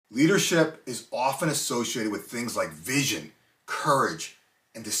Leadership is often associated with things like vision, courage,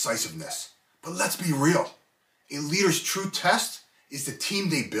 and decisiveness. But let's be real. A leader's true test is the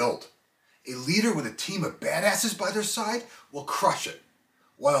team they build. A leader with a team of badasses by their side will crush it,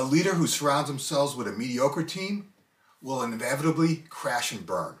 while a leader who surrounds themselves with a mediocre team will inevitably crash and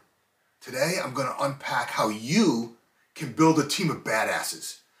burn. Today, I'm going to unpack how you can build a team of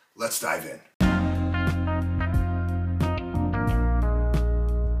badasses. Let's dive in.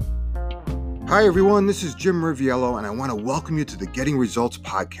 Hi everyone, this is Jim Riviello, and I want to welcome you to the Getting Results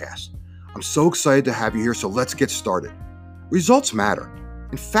podcast. I'm so excited to have you here, so let's get started. Results matter.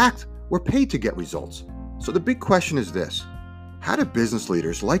 In fact, we're paid to get results. So the big question is this: how do business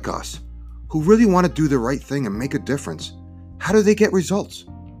leaders like us, who really want to do the right thing and make a difference, how do they get results?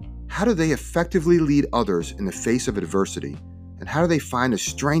 How do they effectively lead others in the face of adversity? And how do they find the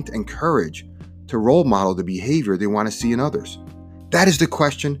strength and courage to role model the behavior they want to see in others? That is the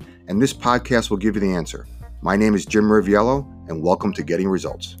question, and this podcast will give you the answer. My name is Jim Riviello, and welcome to Getting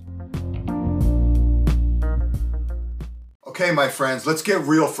Results. Okay, my friends, let's get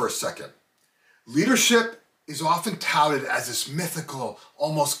real for a second. Leadership is often touted as this mythical,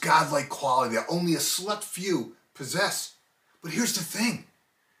 almost godlike quality that only a select few possess. But here's the thing.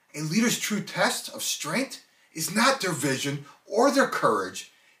 A leader's true test of strength is not their vision or their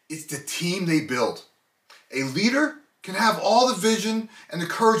courage. It's the team they build. A leader can have all the vision and the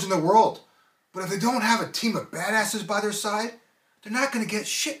courage in the world, but if they don't have a team of badasses by their side, they're not going to get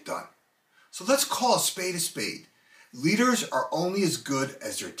shit done. So let's call a spade a spade. Leaders are only as good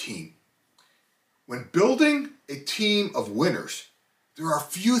as their team. When building a team of winners, there are a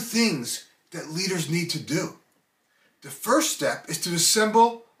few things that leaders need to do. The first step is to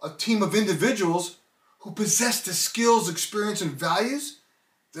assemble a team of individuals who possess the skills, experience, and values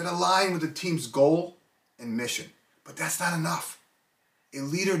that align with the team's goal and mission. But that's not enough. A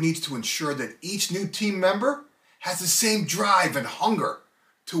leader needs to ensure that each new team member has the same drive and hunger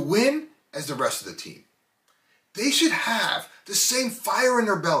to win as the rest of the team. They should have the same fire in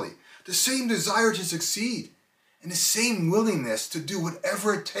their belly, the same desire to succeed, and the same willingness to do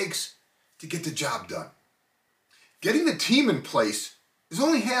whatever it takes to get the job done. Getting the team in place is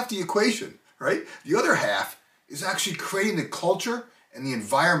only half the equation, right? The other half is actually creating the culture and the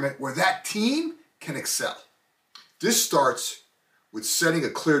environment where that team can excel. This starts with setting a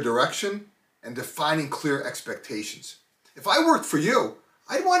clear direction and defining clear expectations. If I worked for you,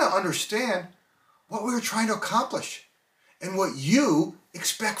 I'd want to understand what we were trying to accomplish and what you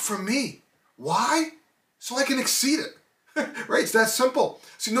expect from me. Why? So I can exceed it. Right? It's that simple.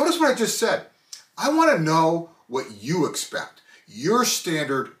 See, notice what I just said. I want to know what you expect, your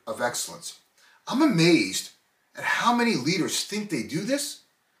standard of excellence. I'm amazed at how many leaders think they do this,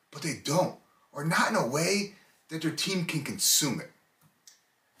 but they don't, or not in a way that their team can consume it.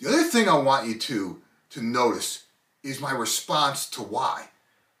 The other thing I want you to notice is my response to why.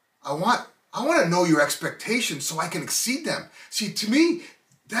 I want to know your expectations so I can exceed them. See, to me,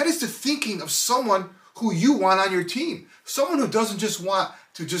 that is the thinking of someone who you want on your team. Someone who doesn't just want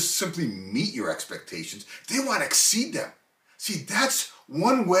to just simply meet your expectations. They want to exceed them. See, that's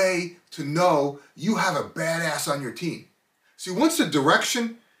one way to know you have a badass on your team. See, once the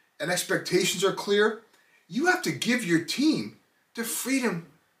direction and expectations are clear, you have to give your team the freedom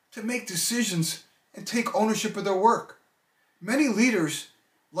to make decisions and take ownership of their work. Many leaders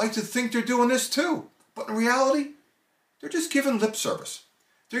like to think they're doing this too, but in reality, they're just giving lip service.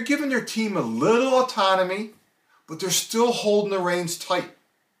 They're giving their team a little autonomy, but they're still holding the reins tight.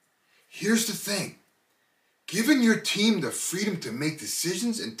 Here's the thing. Giving your team the freedom to make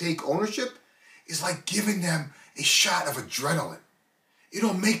decisions and take ownership is like giving them a shot of adrenaline.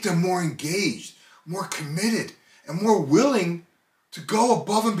 It'll make them more engaged, more committed, and more willing to go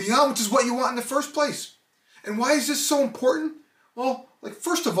above and beyond, which is what you want in the first place. And why is this so important? Well,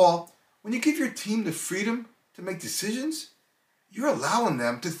 first of all, when you give your team the freedom to make decisions, you're allowing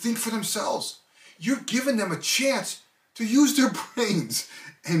them to think for themselves. You're giving them a chance to use their brains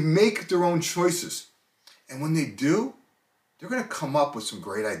and make their own choices. And when they do, they're going to come up with some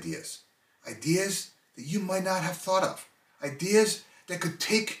great ideas. Ideas that you might not have thought of. Ideas that could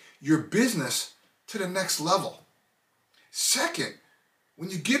take your business to the next level. Second, when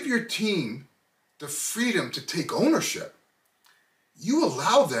you give your team the freedom to take ownership, you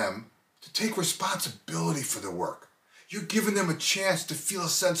allow them to take responsibility for their work. You're giving them a chance to feel a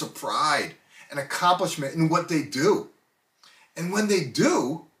sense of pride and accomplishment in what they do. And when they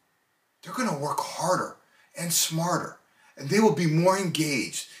do, they're going to work harder and smarter, and they will be more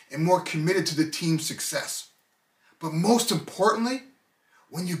engaged and more committed to the team's success. But most importantly,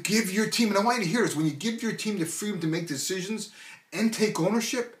 when you give your team, and I want you to hear this, when you give your team the freedom to make decisions and take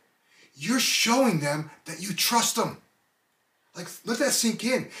ownership, you're showing them that you trust them. Like, let that sink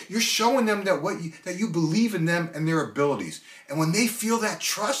in. You're showing them that you believe in them and their abilities. And when they feel that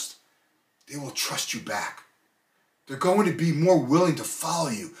trust, they will trust you back. They're going to be more willing to follow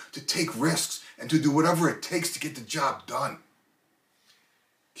you, to take risks, and to do whatever it takes to get the job done.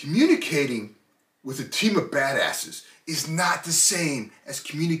 Communicating with a team of badasses is not the same as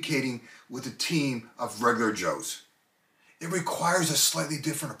communicating with a team of regular Joes. It requires a slightly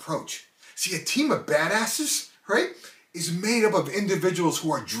different approach. See, a team of badasses, right, is made up of individuals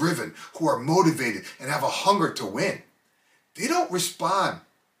who are driven, who are motivated, and have a hunger to win. They don't respond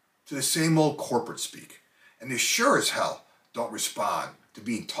to the same old corporate speak, and they sure as hell don't respond to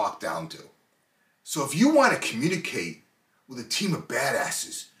being talked down to. So if you want to communicate with a team of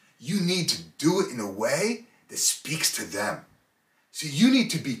badasses, you need to do it in a way that speaks to them. See, you need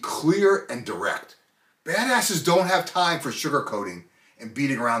to be clear and direct. Badasses don't have time for sugarcoating and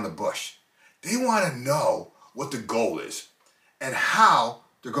beating around the bush. They want to know what the goal is and how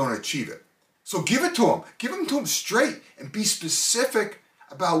they're going to achieve it. So give it to them. Give them to them straight and be specific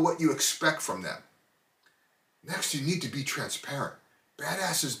about what you expect from them. Next, you need to be transparent.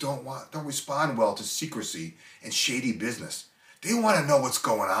 Badasses don't respond well to secrecy and shady business. They want to know what's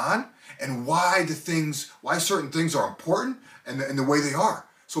going on and why certain things are important and the way they are.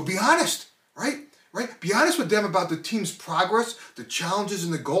 So be honest, right? Be honest with them about the team's progress, the challenges,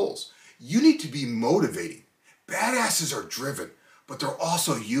 and the goals. You need to be motivating. Badasses are driven, but they're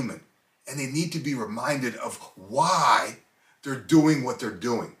also human, and they need to be reminded of why they're doing what they're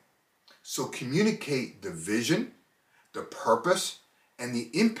doing. So communicate the vision, the purpose, and the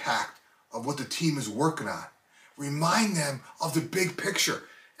impact of what the team is working on. Remind them of the big picture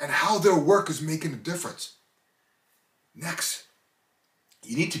and how their work is making a difference. Next,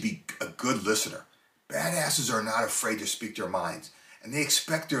 you need to be a good listener. Badasses are not afraid to speak their minds, and they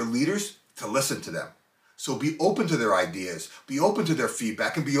expect their leaders to listen to them. So be open to their ideas, be open to their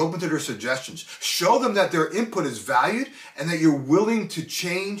feedback, and be open to their suggestions. Show them that their input is valued and that you're willing to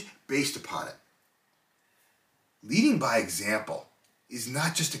change based upon it. Leading by example is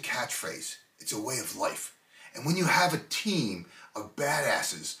not just a catchphrase, it's a way of life. And when you have a team of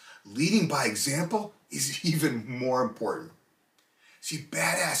badasses, leading by example is even more important. See,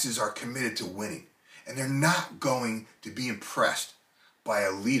 badasses are committed to winning, and they're not going to be impressed by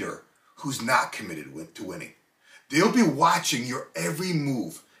a leader who's not committed to winning. They'll be watching your every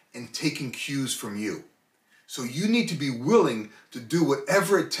move and taking cues from you. So you need to be willing to do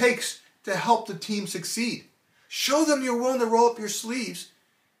whatever it takes to help the team succeed. Show them you're willing to roll up your sleeves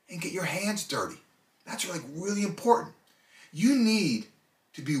and get your hands dirty. That's really important. You need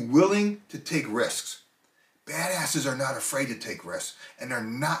to be willing to take risks. Badasses are not afraid to take risks, and they're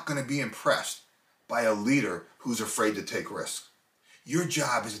not going to be impressed by a leader who's afraid to take risks. Your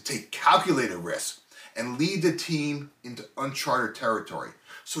job is to take calculated risks and lead the team into uncharted territory.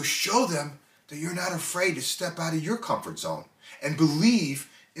 So show them that you're not afraid to step out of your comfort zone and believe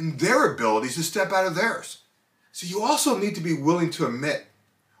in their abilities to step out of theirs. So you also need to be willing to admit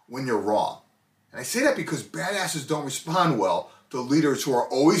when you're wrong. And I say that because badasses don't respond well to leaders who are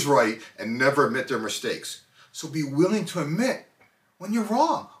always right and never admit their mistakes. So be willing to admit when you're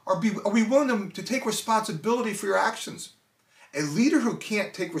wrong, or are we willing to take responsibility for your actions? A leader who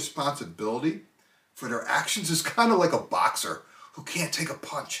can't take responsibility for their actions is kind of like a boxer who can't take a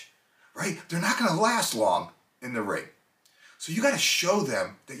punch, right? They're not going to last long in the ring. So you got to show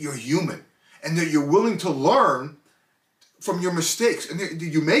them that you're human and that you're willing to learn from your mistakes, and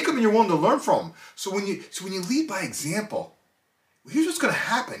you make them and you're willing to learn from them. So when you lead by example, here's what's going to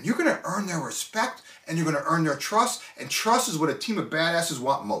happen. You're going to earn their respect and you're going to earn their trust, and trust is what a team of badasses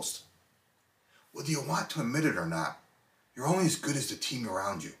want most. Whether you want to admit it or not, you're only as good as the team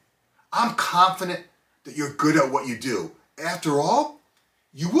around you. I'm confident that you're good at what you do. After all,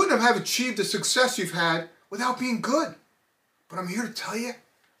 you wouldn't have achieved the success you've had without being good. But I'm here to tell you,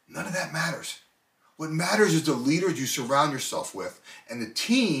 none of that matters. What matters is the leaders you surround yourself with and the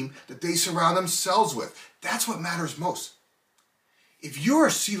team that they surround themselves with. That's what matters most. If you're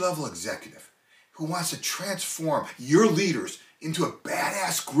a C-level executive who wants to transform your leaders into a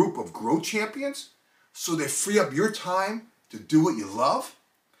badass group of growth champions so they free up your time to do what you love,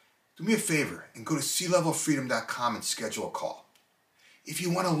 do me a favor and go to clevelfreedom.com and schedule a call. If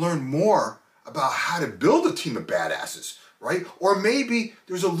you want to learn more about how to build a team of badasses, right? Or maybe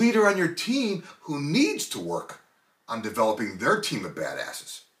there's a leader on your team who needs to work on developing their team of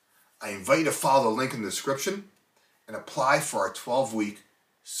badasses, I invite you to follow the link in the description and apply for our 12-week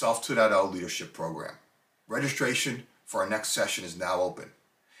Self 2.0 leadership program. Registration for our next session is now open.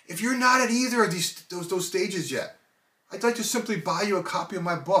 If you're not at either of those stages yet, I'd like to simply buy you a copy of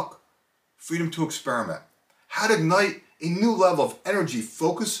my book, freedom to experiment, how to ignite a new level of energy,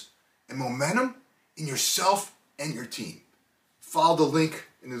 focus, and momentum in yourself and your team. Follow the link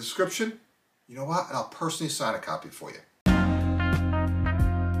in the description. You know what? And I'll personally sign a copy for you.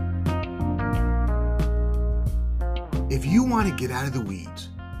 If you want to get out of the weeds,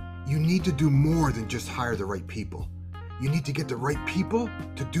 you need to do more than just hire the right people. You need to get the right people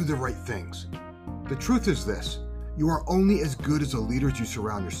to do the right things. The truth is this: you are only as good as the leaders you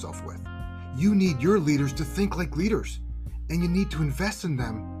surround yourself with. You need your leaders to think like leaders, and you need to invest in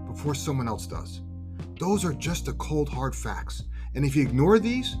them before someone else does. Those are just the cold, hard facts. And if you ignore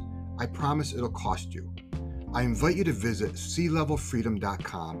these, I promise it'll cost you. I invite you to visit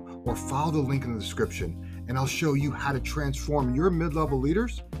clevelfreedom.com or follow the link in the description, and I'll show you how to transform your mid-level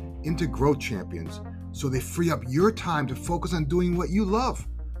leaders into growth champions so they free up your time to focus on doing what you love,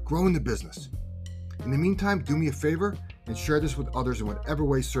 growing the business. In the meantime, do me a favor and share this with others in whatever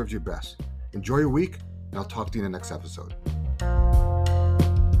way serves you best. Enjoy your week, and I'll talk to you in the next episode.